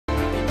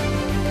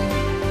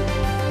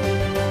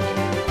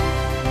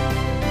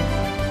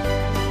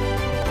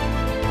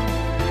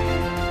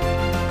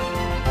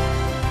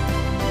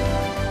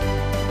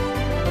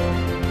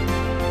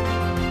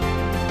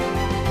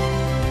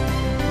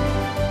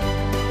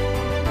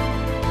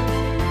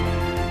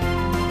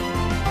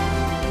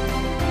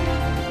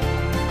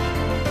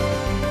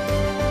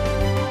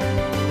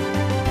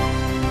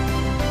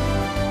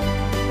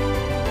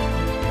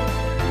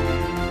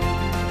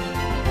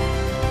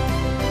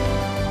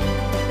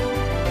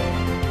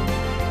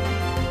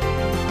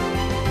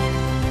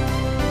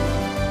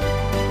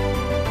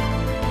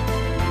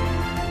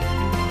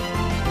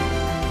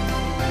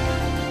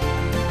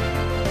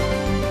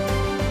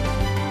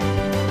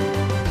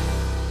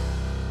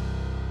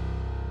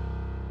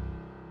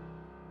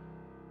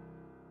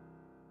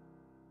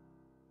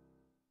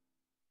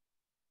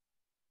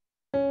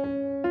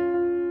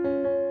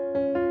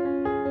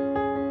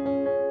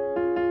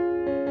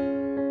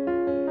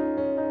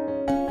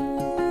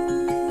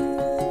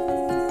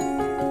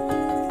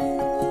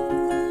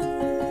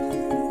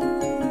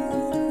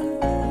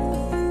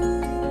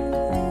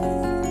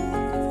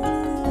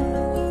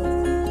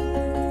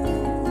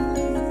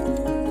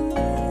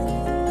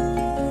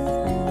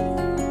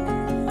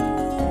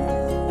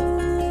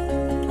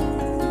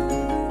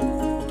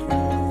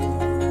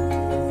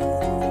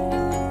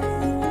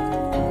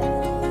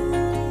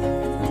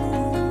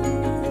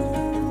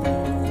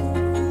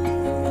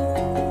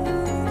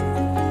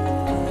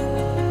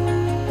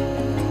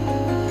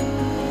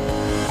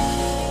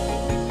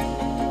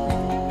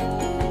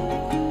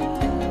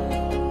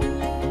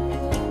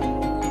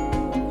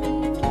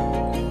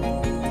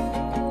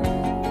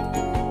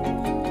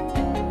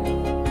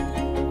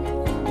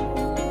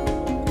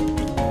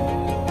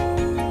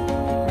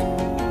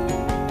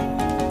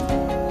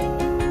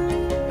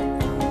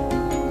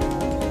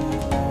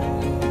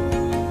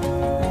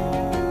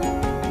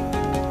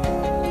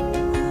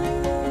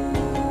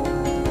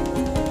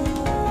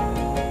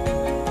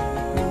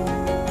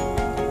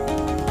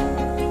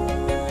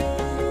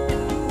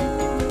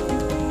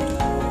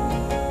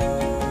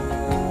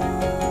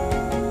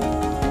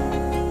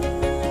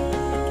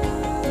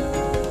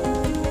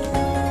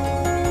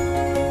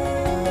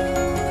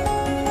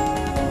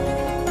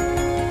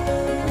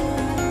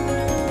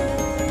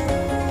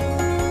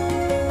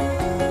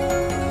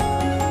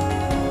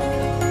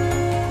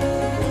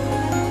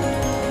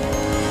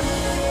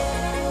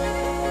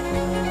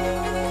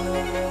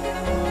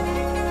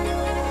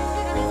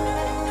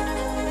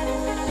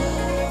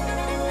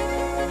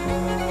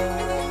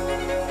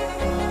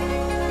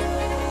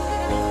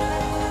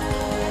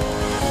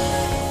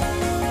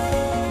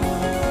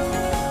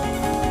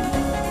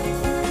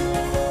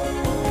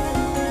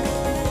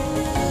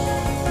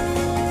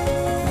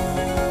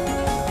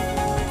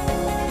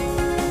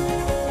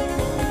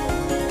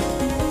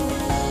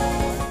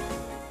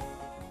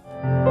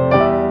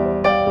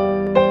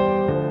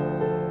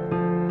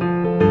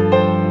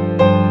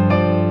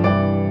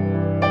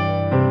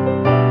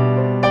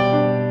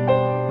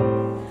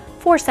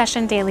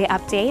Session Daily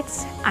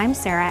Update. I'm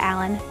Sarah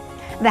Allen.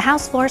 The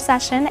House floor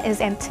session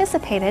is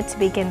anticipated to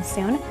begin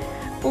soon.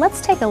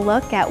 Let's take a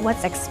look at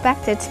what's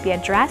expected to be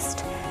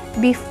addressed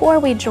before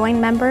we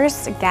join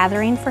members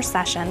gathering for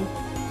session.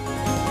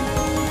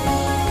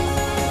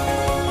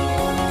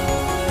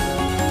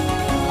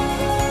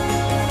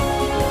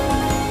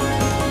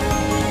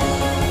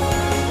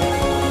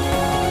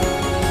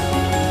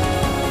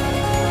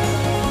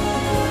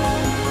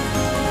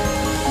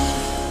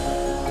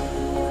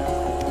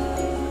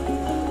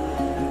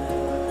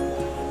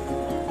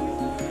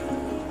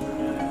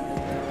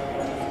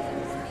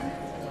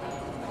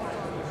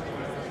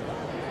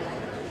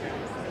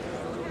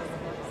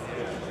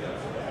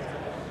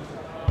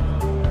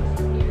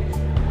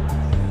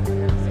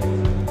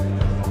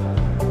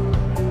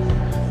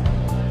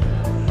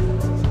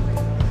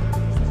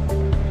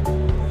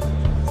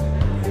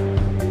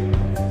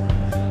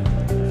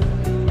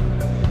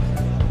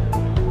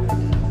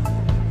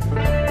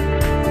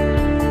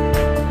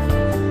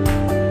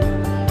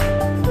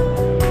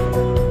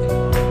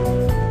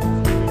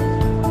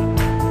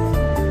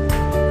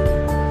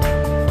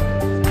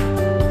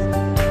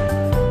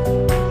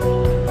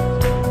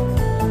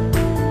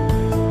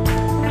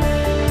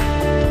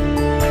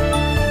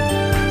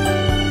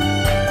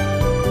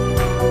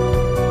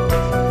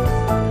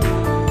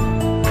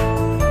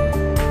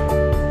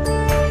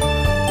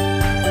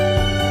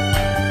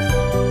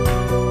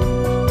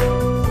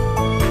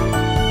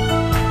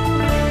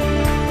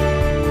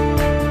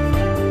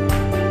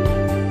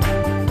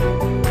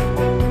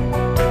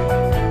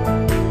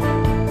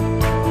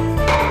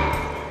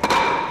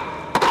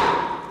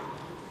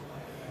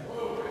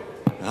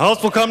 The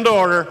House will come to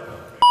order.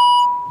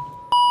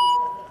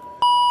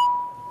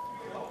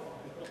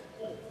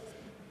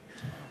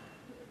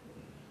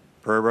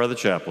 Prayer by the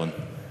chaplain.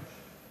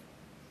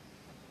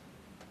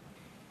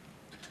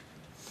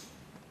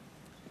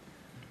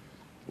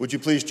 Would you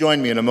please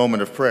join me in a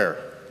moment of prayer?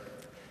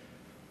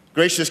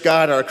 Gracious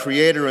God, our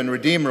Creator and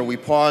Redeemer, we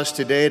pause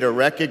today to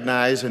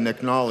recognize and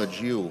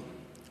acknowledge you.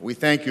 We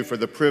thank you for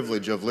the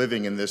privilege of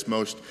living in this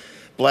most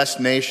blessed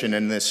nation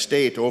and this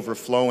state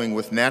overflowing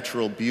with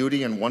natural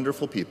beauty and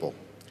wonderful people.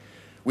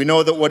 We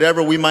know that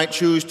whatever we might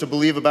choose to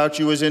believe about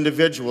you as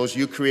individuals,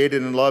 you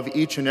created and love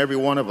each and every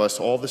one of us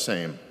all the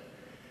same.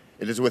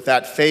 It is with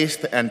that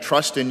faith and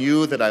trust in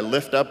you that I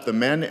lift up the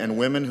men and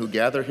women who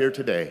gather here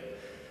today.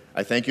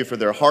 I thank you for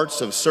their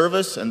hearts of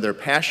service and their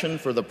passion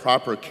for the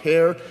proper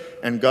care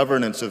and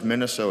governance of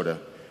Minnesota,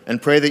 and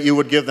pray that you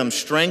would give them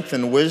strength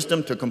and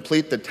wisdom to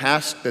complete the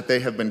task that they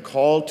have been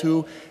called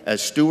to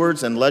as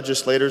stewards and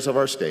legislators of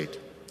our state.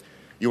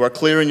 You are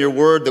clear in your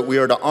word that we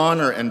are to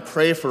honor and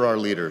pray for our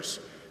leaders,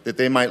 that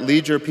they might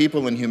lead your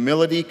people in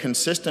humility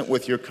consistent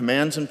with your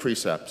commands and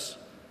precepts.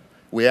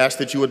 We ask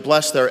that you would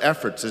bless their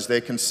efforts as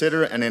they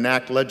consider and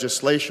enact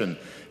legislation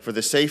for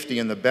the safety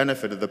and the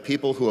benefit of the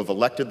people who have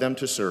elected them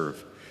to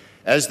serve.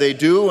 As they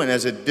do, and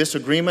as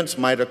disagreements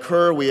might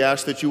occur, we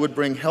ask that you would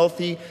bring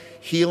healthy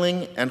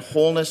healing and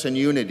wholeness and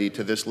unity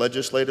to this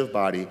legislative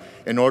body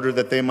in order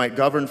that they might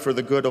govern for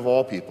the good of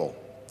all people.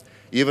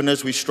 Even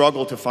as we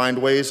struggle to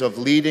find ways of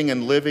leading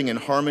and living in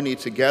harmony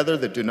together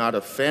that do not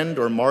offend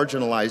or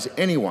marginalize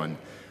anyone,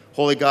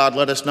 Holy God,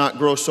 let us not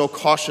grow so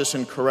cautious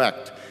and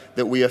correct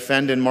that we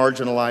offend and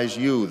marginalize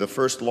you, the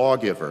first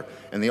lawgiver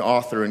and the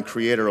author and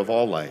creator of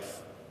all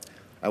life.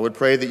 I would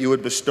pray that you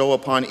would bestow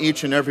upon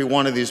each and every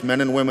one of these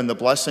men and women the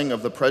blessing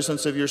of the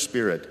presence of your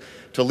Spirit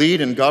to lead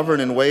and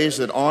govern in ways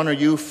that honor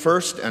you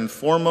first and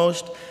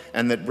foremost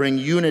and that bring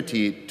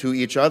unity to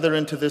each other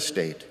and to this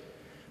state,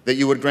 that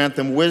you would grant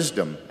them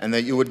wisdom and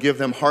that you would give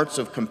them hearts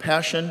of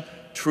compassion,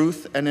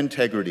 truth, and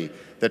integrity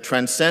that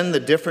transcend the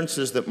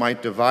differences that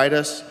might divide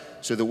us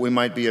so that we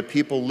might be a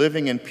people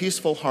living in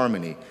peaceful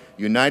harmony,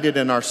 united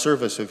in our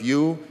service of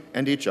you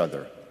and each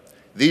other.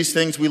 These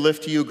things we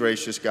lift to you,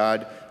 gracious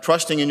God,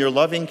 trusting in your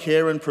loving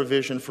care and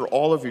provision for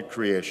all of your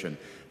creation,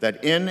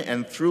 that in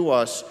and through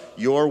us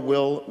your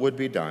will would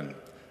be done.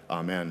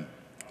 Amen.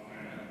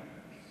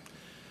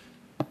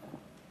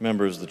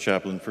 Members, the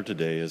chaplain for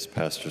today is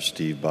Pastor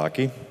Steve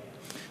Bakke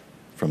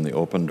from the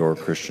Open Door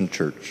Christian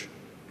Church,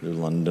 New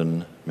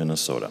London,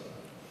 Minnesota.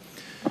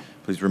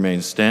 Please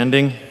remain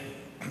standing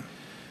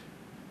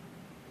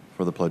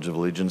for the Pledge of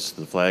Allegiance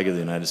to the flag of the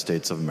United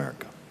States of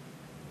America.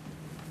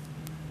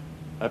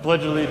 I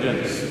pledge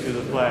allegiance to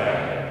the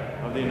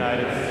flag of the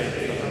United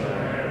States of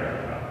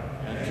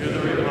America and to the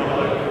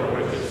republic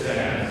for which it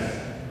stands,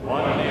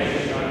 one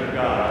nation under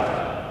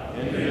God,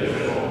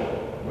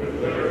 indivisible,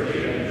 with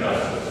liberty and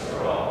justice for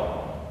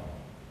all.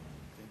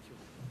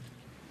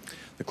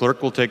 The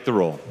clerk will take the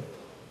roll.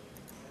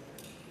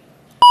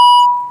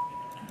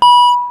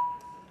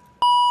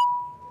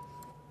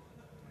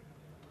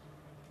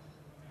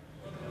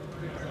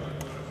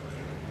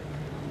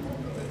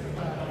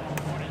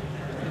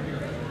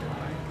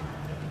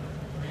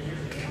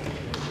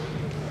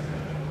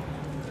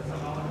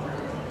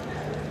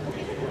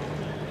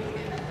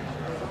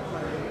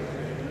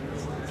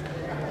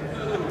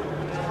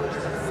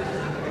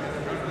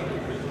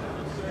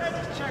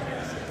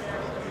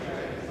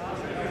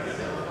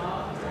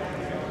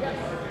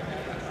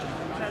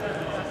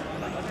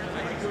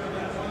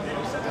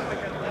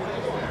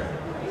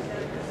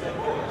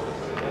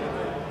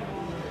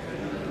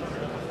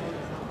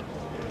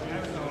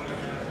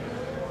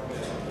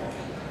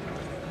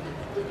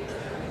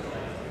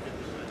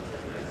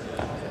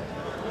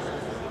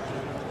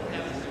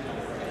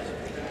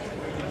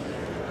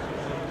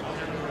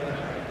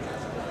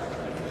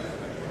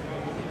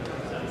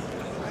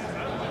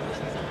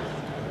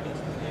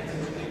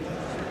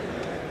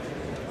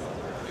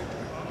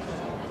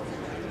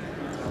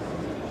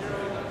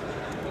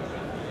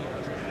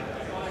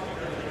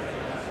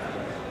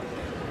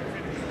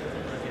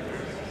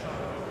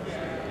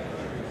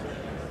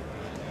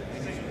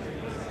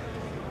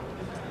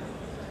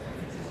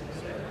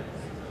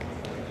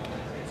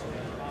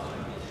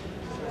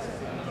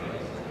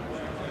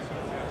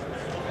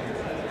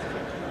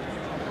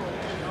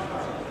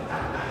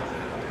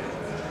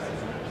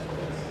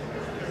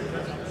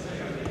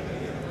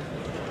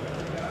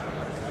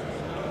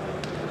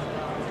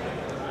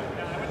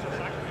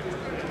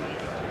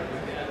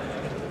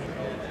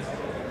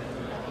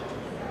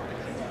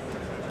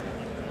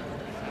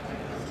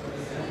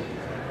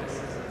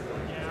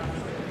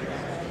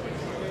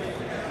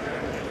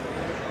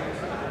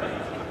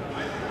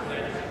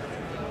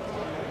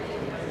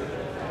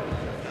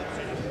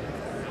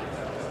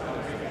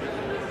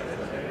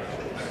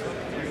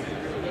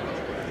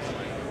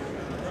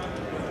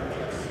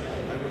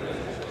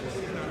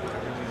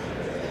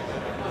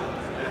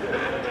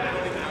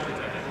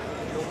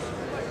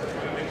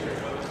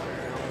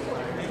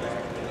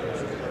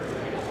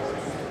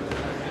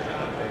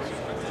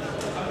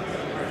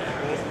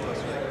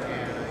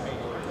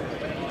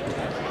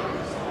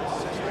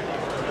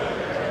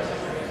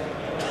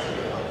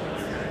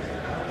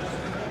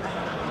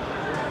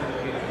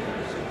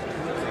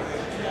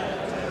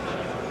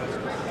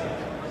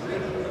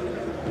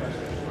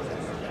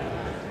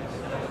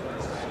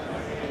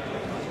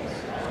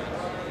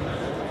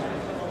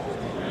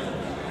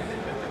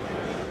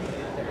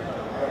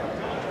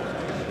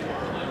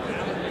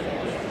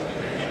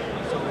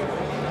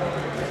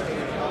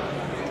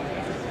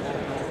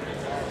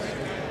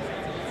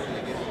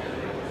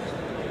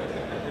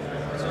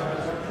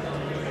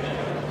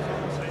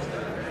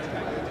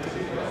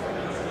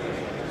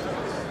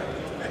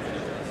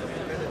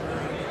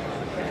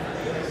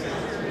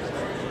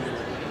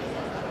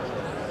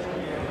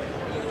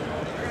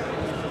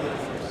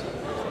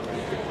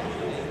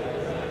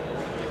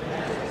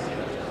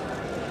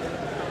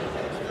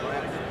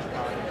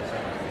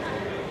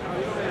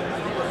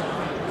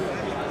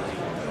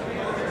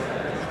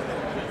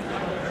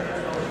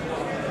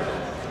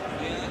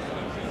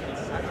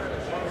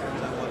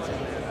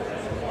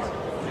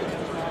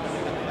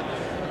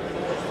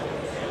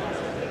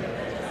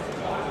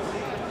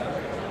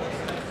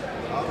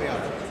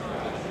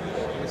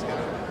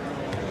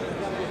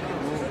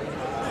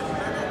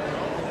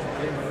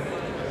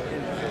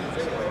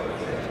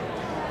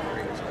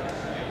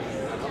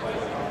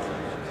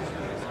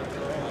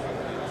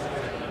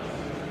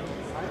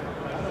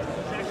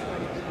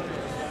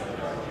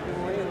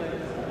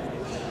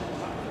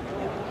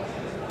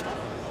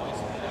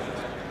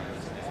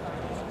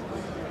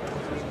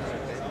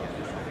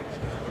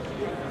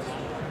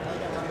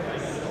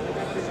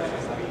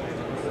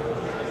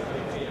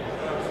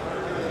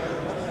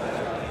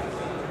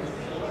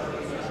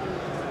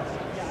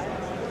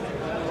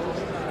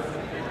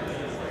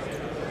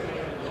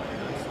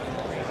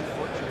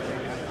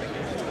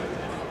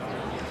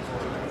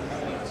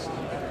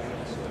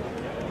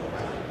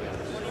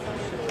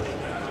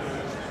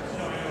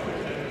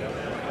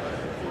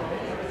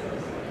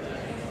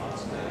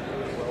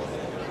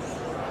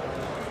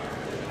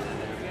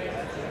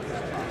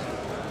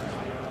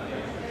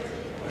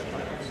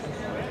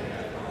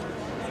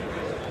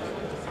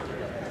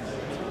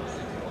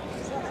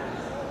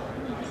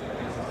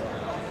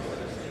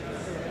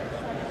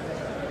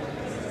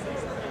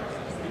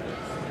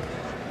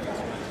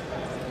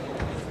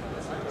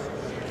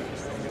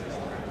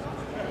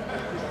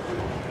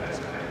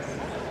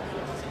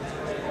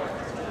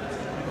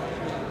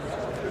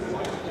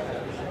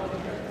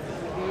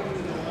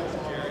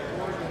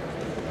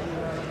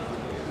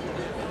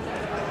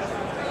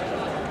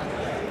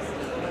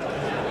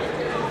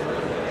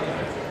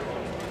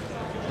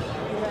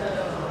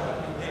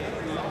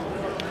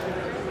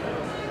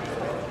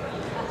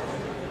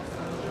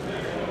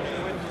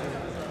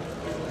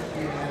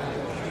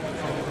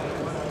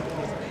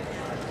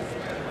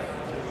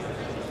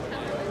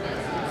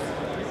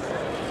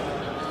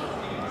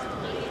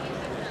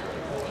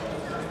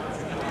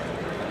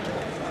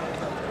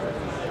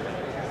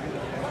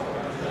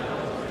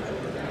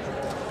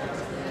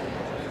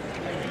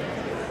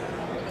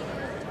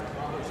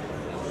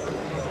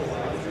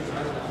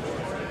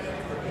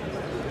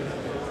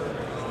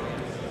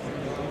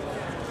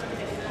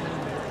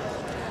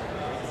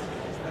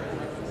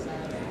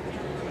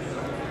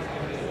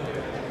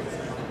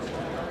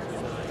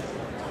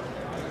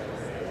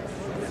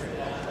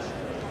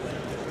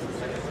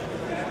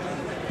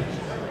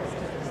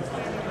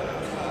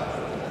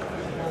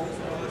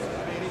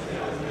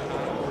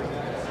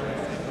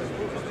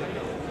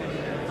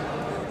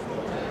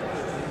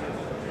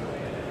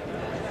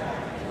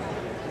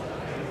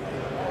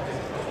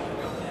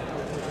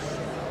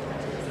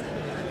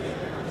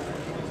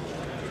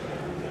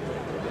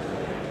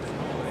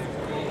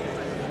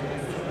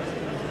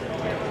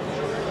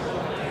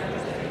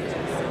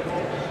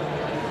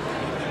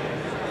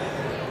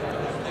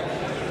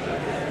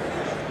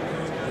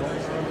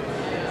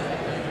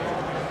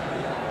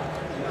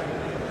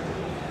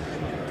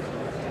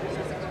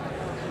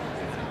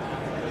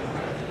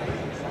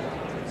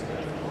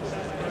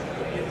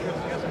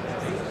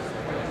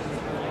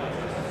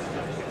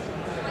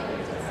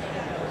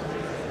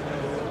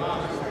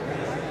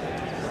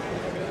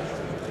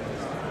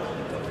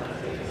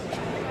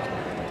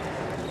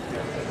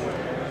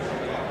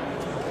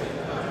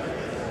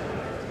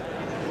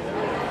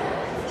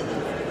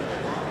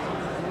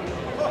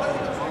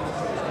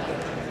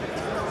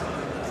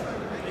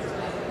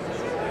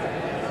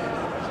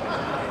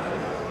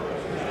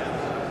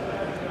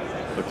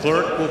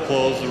 clerk will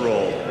close the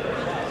roll.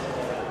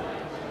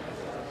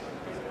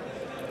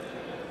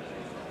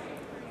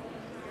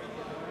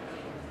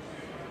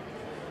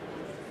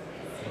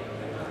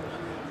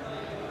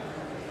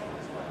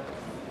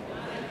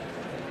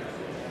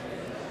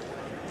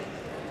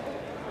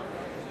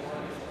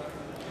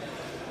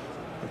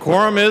 The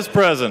quorum is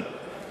present.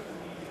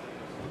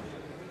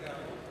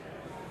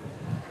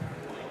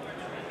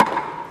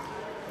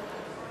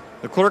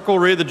 The clerk will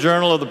read the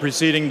journal of the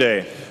preceding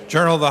day.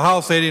 Journal of the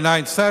House,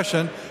 89th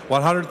session,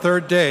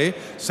 103rd day,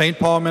 St.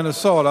 Paul,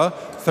 Minnesota,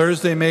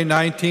 Thursday, May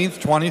 19th,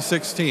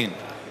 2016.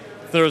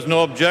 If there is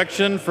no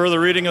objection,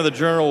 further reading of the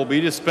journal will be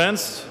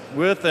dispensed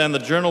with, and the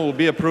journal will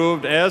be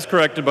approved as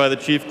corrected by the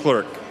chief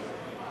clerk.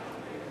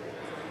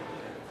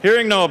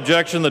 Hearing no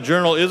objection, the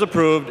journal is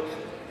approved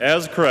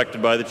as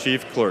corrected by the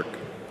chief clerk.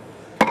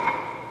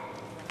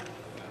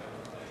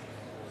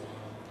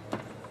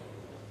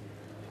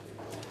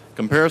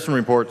 Comparison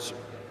reports.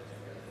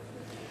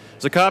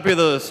 There's a copy of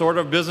the sort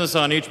of business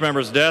on each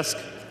member's desk.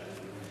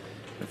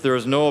 If there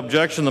is no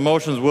objection, the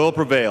motions will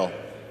prevail.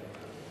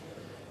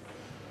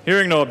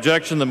 Hearing no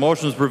objection, the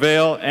motions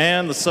prevail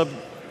and the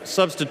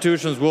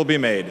substitutions will be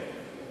made.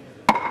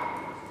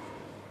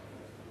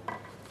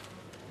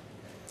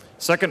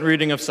 Second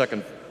reading of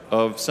Senate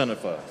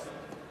files.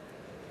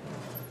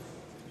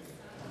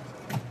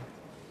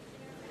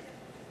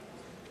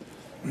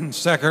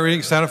 Second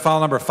reading, Senate file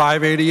number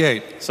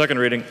 588. Second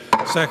reading.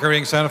 Second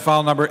reading, Senate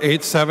file number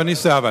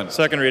 877.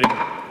 Second reading.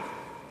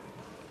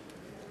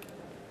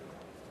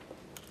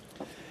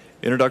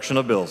 Introduction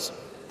of bills.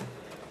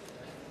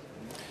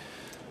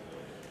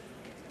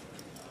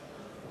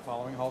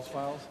 Following House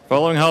files.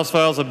 Following House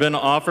files have been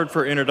offered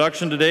for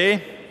introduction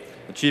today.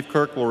 The chief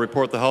clerk will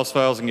report the House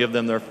files and give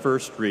them their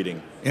first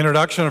reading.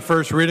 Introduction and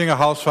first reading of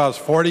House files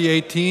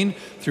 4018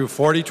 through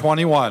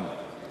 4021.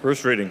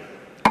 First reading.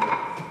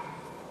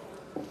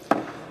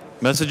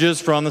 Messages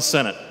from the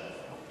Senate.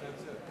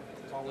 That's it.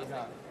 That's all we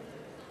got.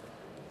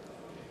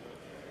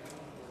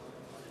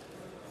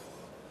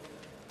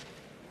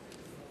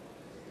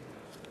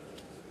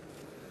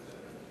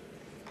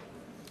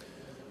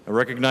 I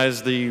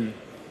recognize the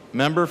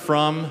member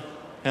from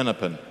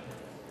Hennepin.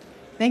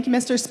 Thank you,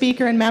 Mr.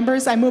 Speaker and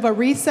members. I move a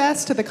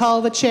recess to the call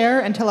of the chair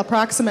until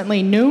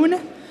approximately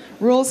noon.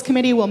 Rules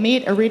Committee will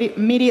meet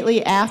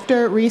immediately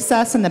after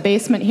recess in the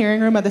basement hearing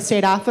room of the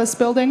State Office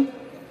Building.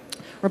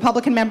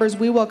 Republican members,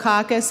 we will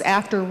caucus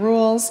after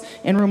Rules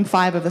in room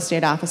 5 of the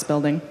State Office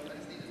Building.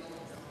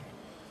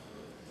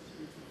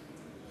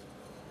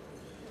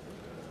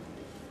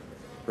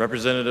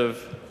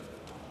 Representative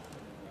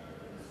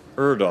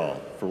Erdahl,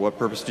 for what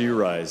purpose do you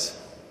rise?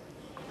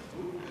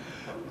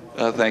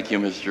 Thank you,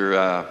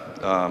 Mr.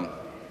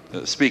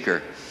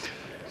 Speaker.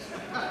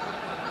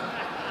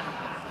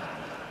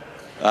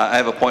 I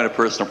have a point of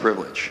personal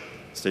privilege.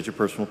 State your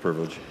personal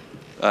privilege.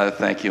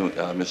 Thank you,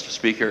 Mr.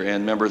 Speaker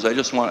and members.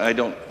 I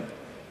don't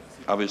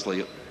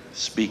obviously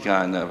speak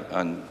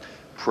on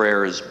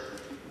prayers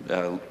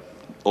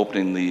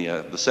opening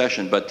the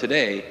session, but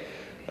today,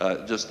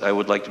 I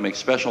would like to make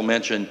special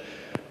mention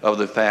of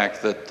the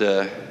fact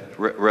that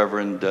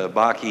Reverend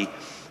Bakke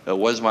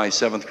was my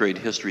 7th grade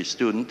history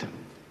student,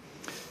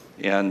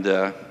 and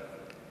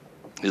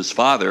his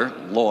father,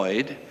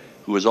 Lloyd,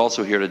 who is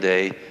also here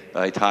today,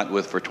 I taught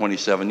with for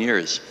 27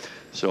 years.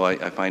 So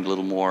I find it a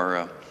little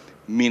more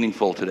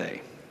meaningful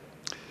today.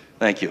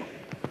 Thank you.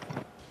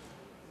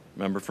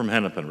 Member from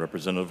Hennepin,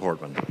 Representative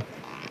Hortman.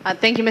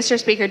 Thank you, Mr.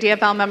 Speaker.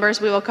 DFL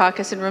members, we will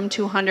caucus in room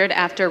 200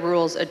 after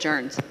Rules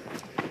adjourns.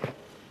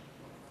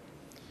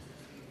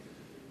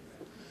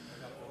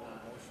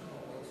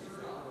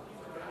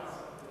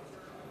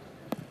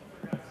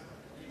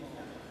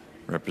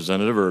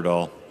 Representative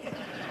Erdahl.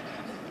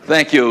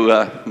 Thank you,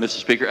 Mr.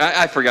 Speaker.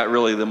 I forgot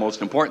really the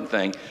most important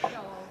thing. No,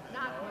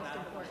 not most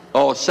important.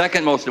 Oh,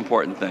 second most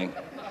important thing.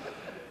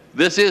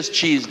 This is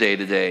Cheese Day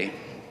today.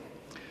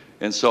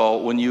 And so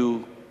when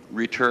we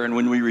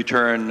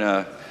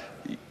return,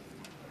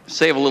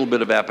 save a little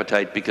bit of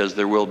appetite because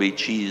there will be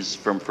cheese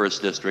from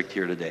 1st District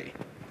here today.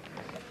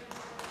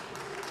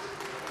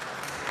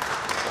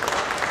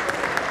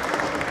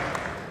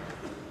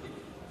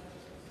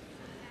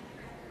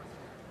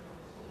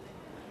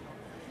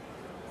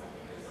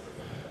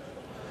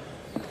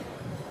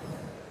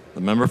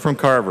 The member from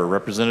Carver,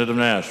 Representative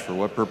Nash, for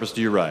what purpose do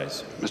you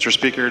rise? Mr.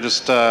 Speaker,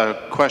 just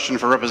a question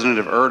for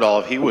Representative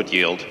Erdahl, if he would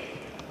yield.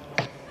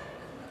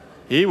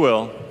 He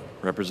will.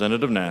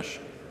 Representative Nash.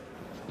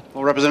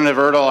 Well, Representative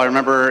Erdahl, I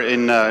remember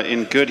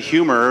in good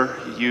humor,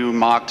 you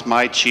mocked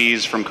my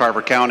cheese from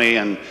Carver County,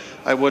 and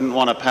I wouldn't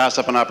want to pass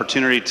up an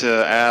opportunity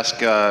to ask,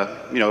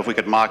 if we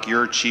could mock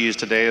your cheese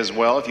today as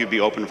well, if you'd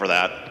be open for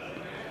that.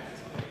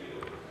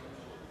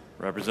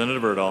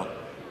 Representative Erdahl.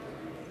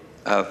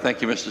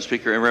 Thank you, Mr.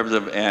 Speaker. And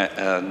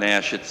Representative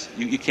Nash,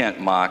 you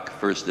can't mock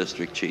 1st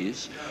District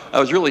cheese. I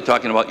was really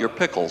talking about your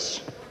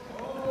pickles.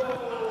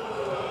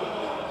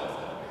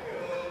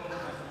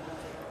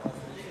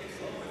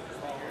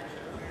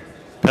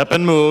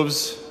 Pepin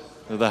moves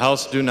that the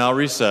House do now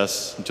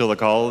recess until the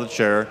call of the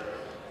chair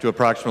to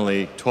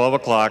approximately 12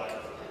 o'clock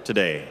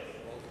today.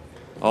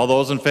 All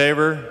those in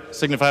favor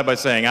signify by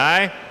saying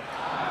aye.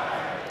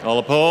 Aye. All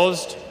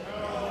opposed?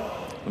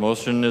 The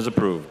motion is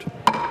approved.